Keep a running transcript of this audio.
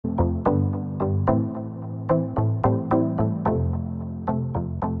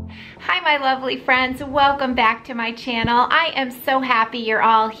Hi my lovely friends, welcome back to my channel. I am so happy you're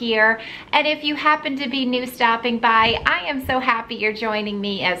all here, and if you happen to be new stopping by, I am so happy you're joining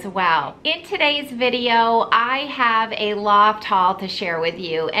me as well. In today's video, I have a Loft haul to share with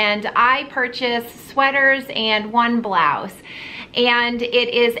you, and I purchased sweaters and one blouse. And it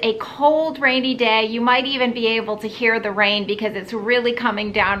is a cold, rainy day. You might even be able to hear the rain because it's really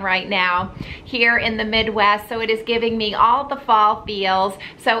coming down right now here in the Midwest. So it is giving me all the fall feels.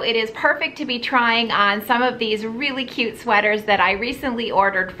 So it is perfect to be trying on some of these really cute sweaters that I recently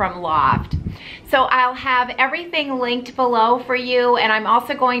ordered from Loft. So I'll have everything linked below for you, and I'm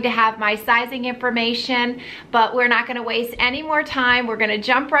also going to have my sizing information, but we're not going to waste any more time. We're going to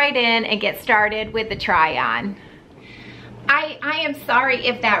jump right in and get started with the try on. I am sorry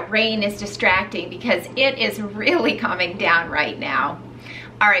if that rain is distracting because it is really coming down right now.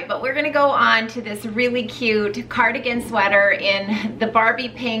 All right, but we're gonna go on to this really cute cardigan sweater in the Barbie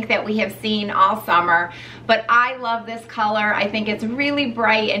pink that we have seen all summer. But I love this color. I think it's really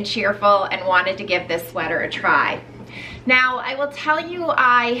bright and cheerful and wanted to give this sweater a try. Now, I will tell you,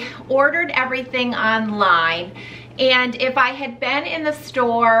 I ordered everything online, and if I had been in the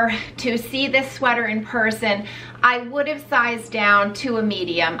store to see this sweater in person, I would have sized down to a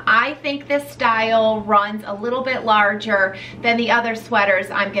medium. I think this style runs a little bit larger than the other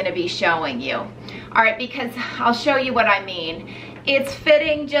sweaters I'm going to be showing you. All right, because I'll show you what I mean. It's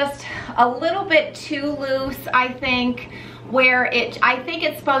fitting just a little bit too loose, I think, where I think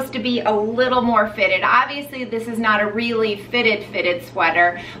it's supposed to be a little more fitted. Obviously, this is not a really fitted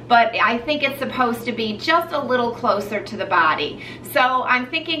sweater, but I think it's supposed to be just a little closer to the body. So I'm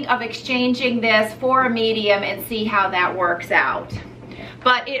thinking of exchanging this for a medium and see how that works out.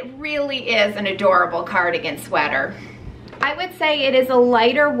 But it really is an adorable cardigan sweater. I would say it is a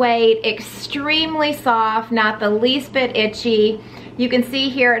lighter weight, extremely soft, not the least bit itchy. You can see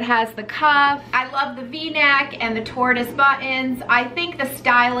here it has the cuff. I love the V-neck and the tortoise buttons. I think the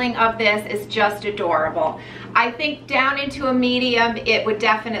styling of this is just adorable. I think down into a medium, it would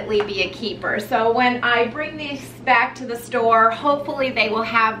definitely be a keeper. So when I bring these back to the store, hopefully they will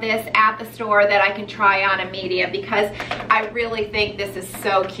have this at the store that I can try on a medium because I really think this is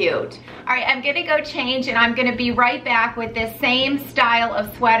so cute. All right, I'm gonna go change and I'm gonna be right back with this same style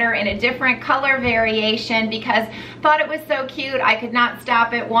of sweater in a different color variation because I thought it was so cute. I could not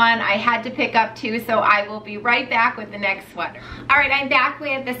stop at one. I had to pick up two, so I will be right back with the next sweater. All right, I'm back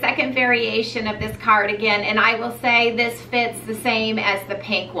with the second variation of this cardigan, and I will say this fits the same as the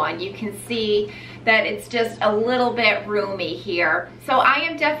pink one. You can see that it's just a little bit roomy here. So I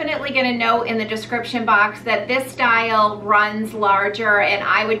am definitely gonna note in the description box that this style runs larger, and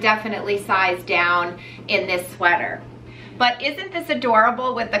I would definitely size down in this sweater. But isn't this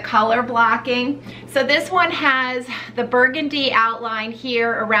adorable with the color blocking? So this one has the burgundy outline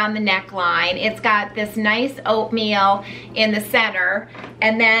here around the neckline. It's got this nice oatmeal in the center,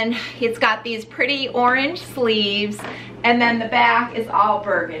 and then it's got these pretty orange sleeves, and then the back is all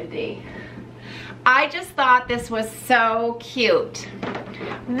burgundy. I just thought this was so cute.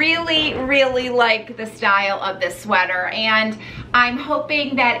 Really, really like the style of this sweater, and I'm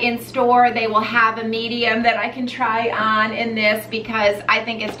hoping that in store they will have a medium that I can try on in this because I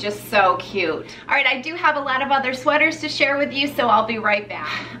think it's just so cute. All right, I do have a lot of other sweaters to share with you, so I'll be right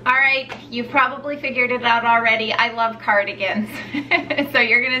back. All right, you've probably figured it out already. I love cardigans. So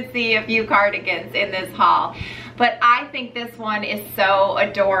you're gonna see a few cardigans in this haul, but I think this one is so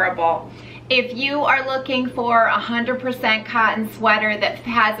adorable. If you are looking for a 100% cotton sweater that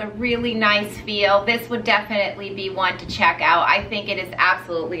has a really nice feel, this would definitely be one to check out. I think it is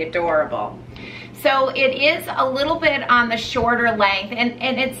absolutely adorable. So it is a little bit on the shorter length,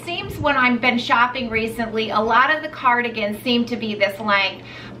 and it seems when I've been shopping recently, a lot of the cardigans seem to be this length,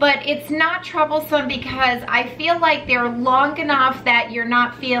 but it's not troublesome because I feel like they're long enough that you're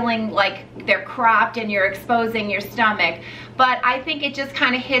not feeling like they're cropped and you're exposing your stomach. But I think it just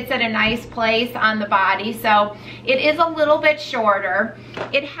kind of hits at a nice place on the body, so it is a little bit shorter.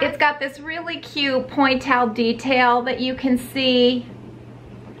 It's got this really cute pointelle detail that you can see.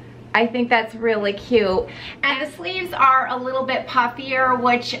 I think that's really cute. And the sleeves are a little bit puffier,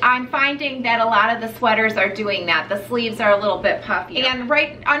 which I'm finding that a lot of the sweaters are doing that. The sleeves are a little bit puffier. And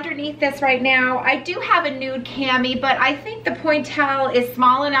right underneath this right now, I do have a nude cami, but I think the pointelle is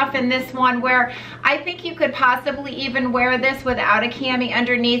small enough in this one where I think you could possibly even wear this without a cami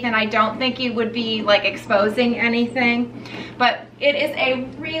underneath, and I don't think you would be like exposing anything. But it is a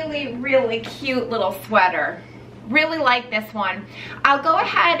really, really cute little sweater. Really like this one. I'll go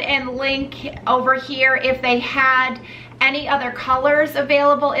ahead and link over here if they had any other colors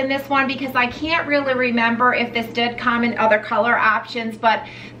available in this one, because I can't really remember if this did come in other color options, but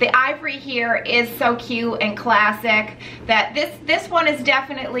the ivory here is so cute and classic that this one is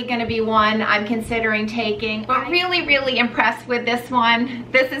definitely going to be one I'm considering taking. I'm really impressed with this one.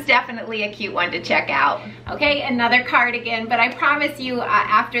 This is definitely a cute one to check out. Okay, another cardigan, but I promise you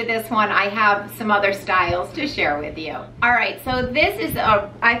after this one I have some other styles to share with you. All right, so this is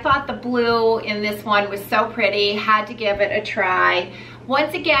I thought the blue in this one was so pretty, had to give it a try.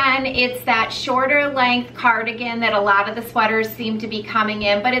 Once again, it's that shorter length cardigan that a lot of the sweaters seem to be coming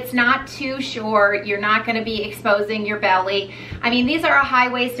in, but it's not too short. You're not going to be exposing your belly. I mean, these are a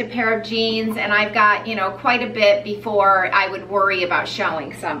high-waisted pair of jeans, and I've got, you know, quite a bit before I would worry about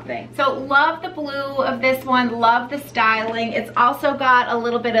showing something. So love the blue of this one, love the styling. It's also got a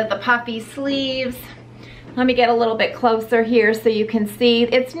little bit of the puffy sleeves. Let me get a little bit closer here so you can see.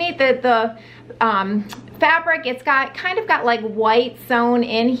 It's neat that the fabric, it's got kind of got like white sewn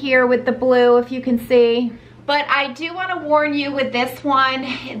in here with the blue, if you can see. But I do want to warn you with this one,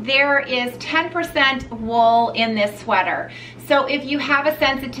 there is 10% wool in this sweater. So if you have a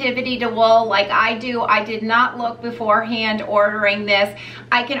sensitivity to wool like I do, I did not look beforehand ordering this.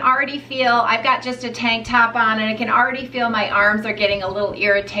 I can already feel, I've got just a tank top on, and I can already feel my arms are getting a little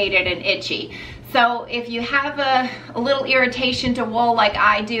irritated and itchy. So if you have a little irritation to wool like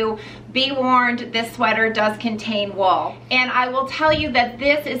I do, be warned, this sweater does contain wool. And I will tell you that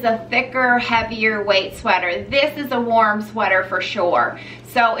this is a thicker, heavier weight sweater. This is a warm sweater for sure.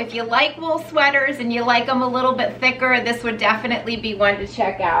 So if you like wool sweaters and you like them a little bit thicker, this would definitely be one to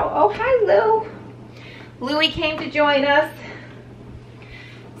check out. Oh, hi Lou. Louie came to join us.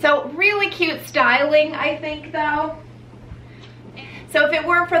 So really cute styling, I think, though. So if it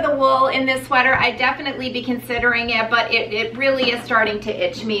weren't for the wool in this sweater, I'd definitely be considering it, but it really is starting to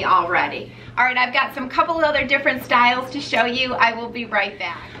itch me already. All right, I've got some couple other different styles to show you. I will be right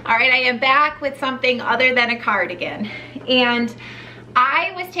back. All right, I am back with something other than a cardigan. And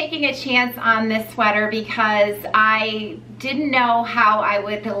I was taking a chance on this sweater because I didn't know how I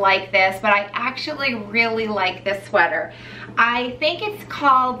would like this, but I actually really like this sweater. I think it's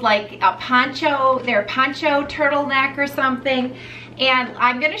called like a poncho, their poncho turtleneck or something. And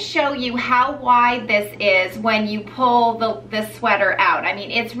I'm going to show you how wide this is when you pull this sweater out. I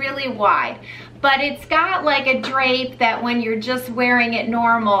mean, it's really wide. But it's got like a drape that when you're just wearing it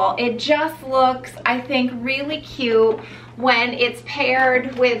normal, it just looks, I think, really cute when it's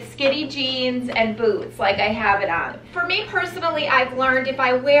paired with skinny jeans and boots like I have it on. For me personally, I've learned if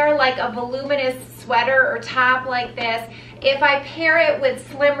I wear like a voluminous sweater or top like this, if I pair it with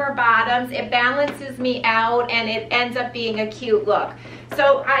slimmer bottoms, it balances me out and it ends up being a cute look.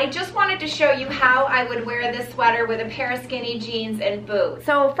 So I just wanted to show you how I would wear this sweater with a pair of skinny jeans and boots.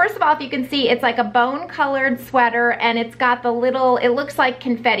 So first of all, if you can see, it's like a bone colored sweater, and it's got the little, it looks like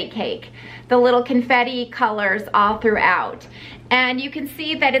confetti cake, the little confetti colors all throughout. And you can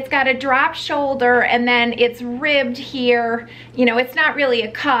see that it's got a drop shoulder, and then it's ribbed here. You know, it's not really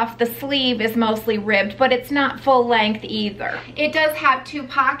a cuff. The sleeve is mostly ribbed, but it's not full length either. It does have two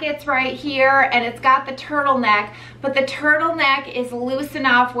pockets right here, and it's got the turtleneck, but the turtleneck is loose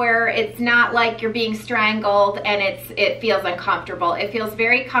enough where it's not like you're being strangled and it feels uncomfortable. It feels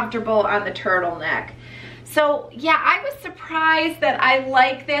very comfortable on the turtleneck. So yeah, I was surprised that I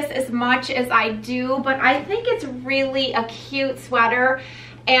like this as much as I do, but I think it's really a cute sweater.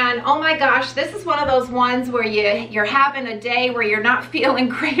 And oh my gosh, this is one of those ones where you're having a day where you're not feeling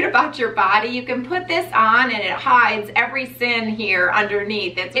great about your body. You can put this on and it hides every sin here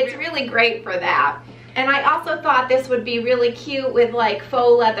underneath. It's really great for that. And I also thought this would be really cute with like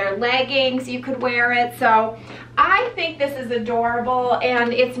faux leather leggings. You could wear it. So I think this is adorable,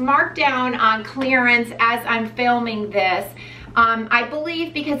 and it's marked down on clearance as I'm filming this. I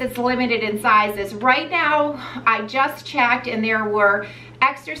believe because it's limited in sizes. Right now, I just checked and there were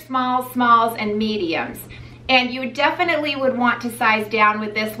extra smalls, smalls, and mediums. And you definitely would want to size down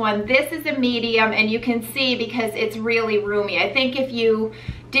with this one. This is a medium, and you can see because it's really roomy. I think if you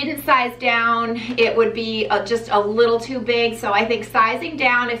didn't size down, it would be just a little too big. So I think sizing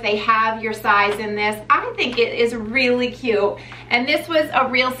down, if they have your size in this, I think it is really cute. And this was a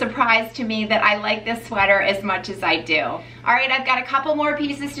real surprise to me that I like this sweater as much as I do. All right, I've got a couple more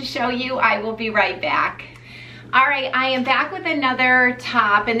pieces to show you. I will be right back. All right, I am back with another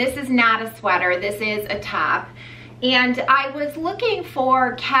top, and this is not a sweater, this is a top. And I was looking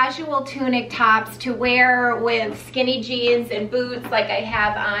for casual tunic tops to wear with skinny jeans and boots like I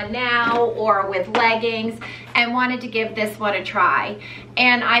have on now, or with leggings. and wanted to give this one a try.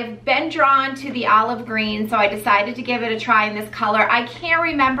 And I've been drawn to the olive green, so I decided to give it a try in this color. I can't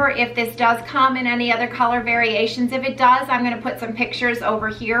remember if this does come in any other color variations. If it does, I'm gonna put some pictures over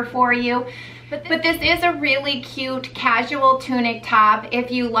here for you. But this is a really cute casual tunic top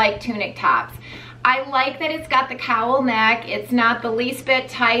if you like tunic tops. I like that it's got the cowl neck. It's not the least bit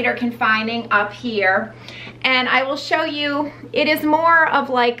tight or confining up here. And I will show you, it is more of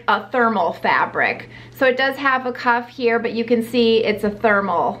like a thermal fabric. So it does have a cuff here, but you can see it's a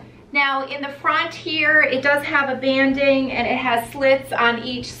thermal. Now in the front here, it does have a banding and it has slits on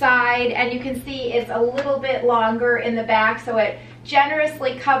each side, and you can see it's a little bit longer in the back, so it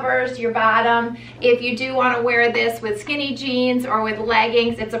generously covers your bottom. If you do want to wear this with skinny jeans or with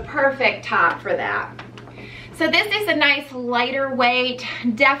leggings, it's a perfect top for that. So this is a nice lighter weight,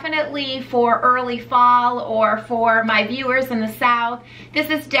 definitely for early fall or for my viewers in the South. This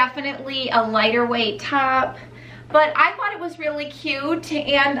is definitely a lighter weight top. But I thought it was really cute,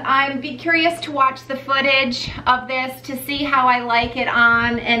 and I'm curious to watch the footage of this to see how I like it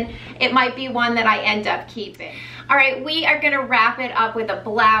on, and it might be one that I end up keeping. All right, we are gonna wrap it up with a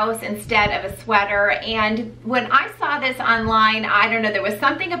blouse instead of a sweater. And when I saw this online, I don't know, there was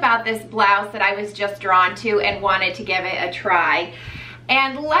something about this blouse that I was just drawn to and wanted to give it a try.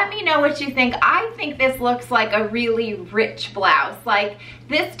 And let me know what you think. I think this looks like a really rich blouse. Like,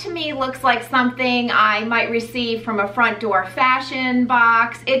 this to me looks like something I might receive from a front door fashion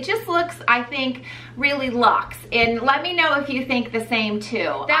box. It just looks, I think, really luxe. And let me know if you think the same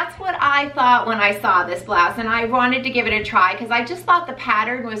too. That's what I thought when I saw this blouse, and I wanted to give it a try because I just thought the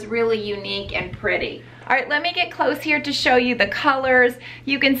pattern was really unique and pretty. All right, let me get close here to show you the colors.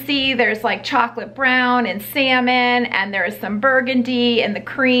 You can see there's like chocolate brown and salmon, and there's some burgundy and the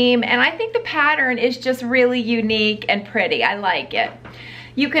cream, and I think the pattern is just really unique and pretty. I like it.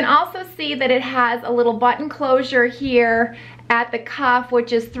 You can also see that it has a little button closure here at the cuff,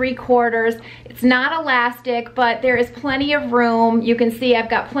 which is 3/4. It's not elastic, but there is plenty of room. You can see I've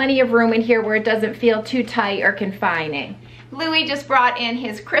got plenty of room in here where it doesn't feel too tight or confining. Louis just brought in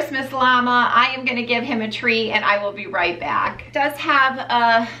his Christmas llama. I am gonna give him a treat and I will be right back. It does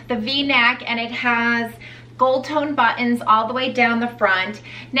have the V-neck, and it has gold tone buttons all the way down the front.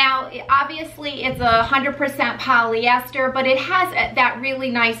 Now, obviously it's 100% polyester, but it has that really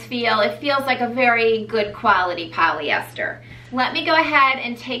nice feel. It feels like a very good quality polyester. Let me go ahead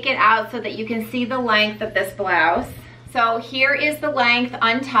and take it out so that you can see the length of this blouse. So here is the length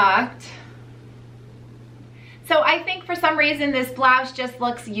untucked. So I think for some reason this blouse just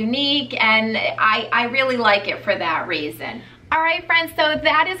looks unique, and I really like it for that reason. All right, friends, so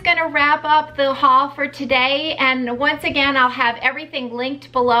that is gonna wrap up the haul for today. And once again, I'll have everything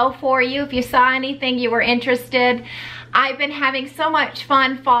linked below for you if you saw anything you were interested. I've been having so much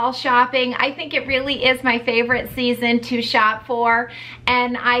fun fall shopping. I think it really is my favorite season to shop for,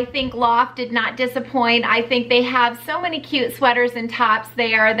 and I think Loft did not disappoint. I think they have so many cute sweaters and tops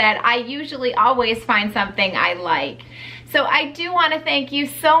there that I usually always find something I like. So I do want to thank you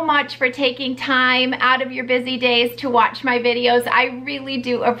so much for taking time out of your busy days to watch my videos. I really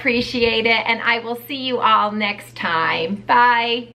do appreciate it, and I will see you all next time. Bye.